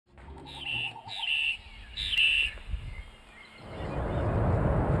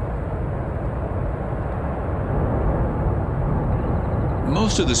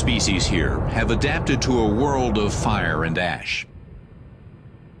Most of the species here have adapted to a world of fire and ash.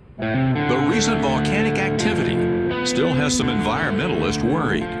 But recent volcanic activity still has some environmentalists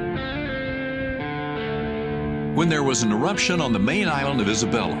worried. When there was an eruption on the main island of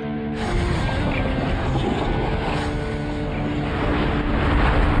Isabella,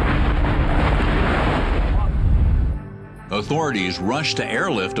 authorities rushed to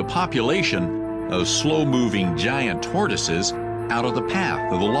airlift a population of slow-moving giant tortoises out of the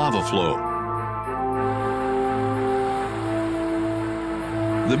path of the lava flow.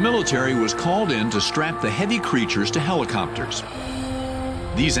 The military was called in to strap the heavy creatures to helicopters.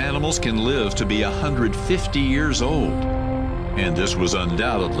 These animals can live to be 150 years old, and this was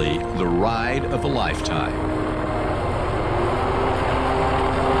undoubtedly the ride of a lifetime.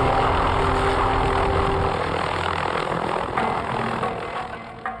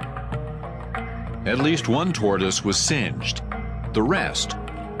 At least one tortoise was singed. The rest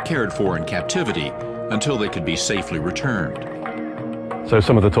cared for in captivity until they could be safely returned. So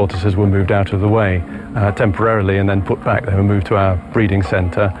some of the tortoises were moved out of the way temporarily and then put back. They were moved to our breeding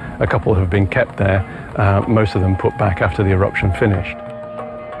centre. A couple have been kept there, most of them put back after the eruption finished.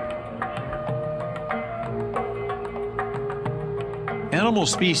 Animal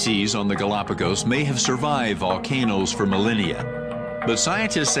species on the Galapagos may have survived volcanoes for millennia, but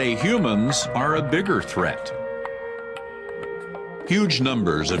scientists say humans are a bigger threat. Huge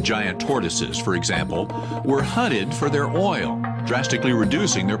numbers of giant tortoises, for example, were hunted for their oil, drastically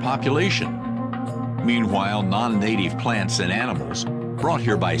reducing their population. Meanwhile, non-native plants and animals, brought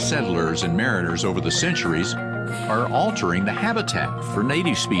here by settlers and mariners over the centuries, are altering the habitat for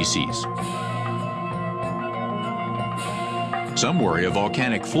native species. Some worry a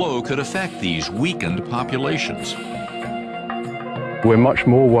volcanic flow could affect these weakened populations. We're much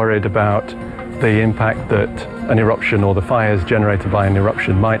more worried about the impact that an eruption or the fires generated by an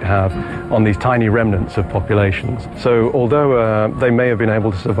eruption might have on these tiny remnants of populations. So although they may have been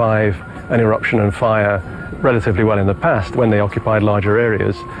able to survive an eruption and fire relatively well in the past when they occupied larger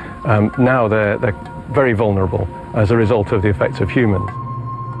areas, now they're very vulnerable as a result of the effects of humans.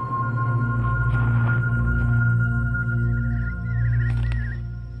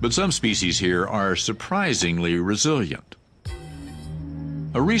 But some species here are surprisingly resilient.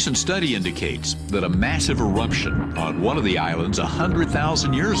 A recent study indicates that a massive eruption on one of the islands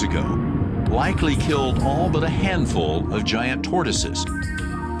 100,000 years ago likely killed all but a handful of giant tortoises,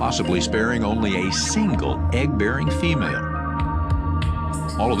 possibly sparing only a single egg-bearing female.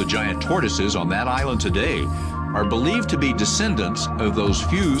 All of the giant tortoises on that island today are believed to be descendants of those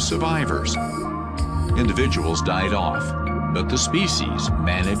few survivors. Individuals died off, but the species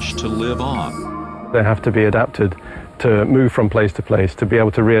managed to live on. They have to be adapted to move from place to place, to be able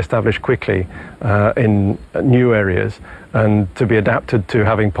to re-establish quickly in new areas, and to be adapted to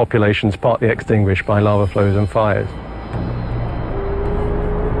having populations partly extinguished by lava flows and fires.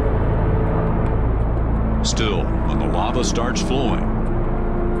 Still, when the lava starts flowing,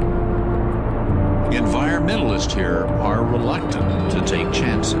 environmentalists here are reluctant to take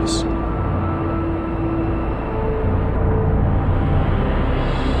chances.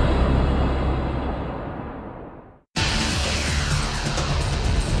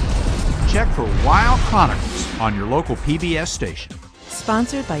 Check for Wild Chronicles on your local PBS station.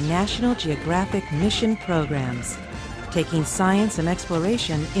 Sponsored by National Geographic Mission Programs, taking science and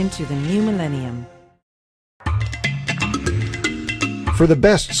exploration into the new millennium. For the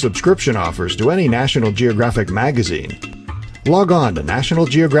best subscription offers to any National Geographic magazine, log on to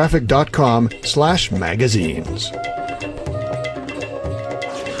nationalgeographic.com/magazines.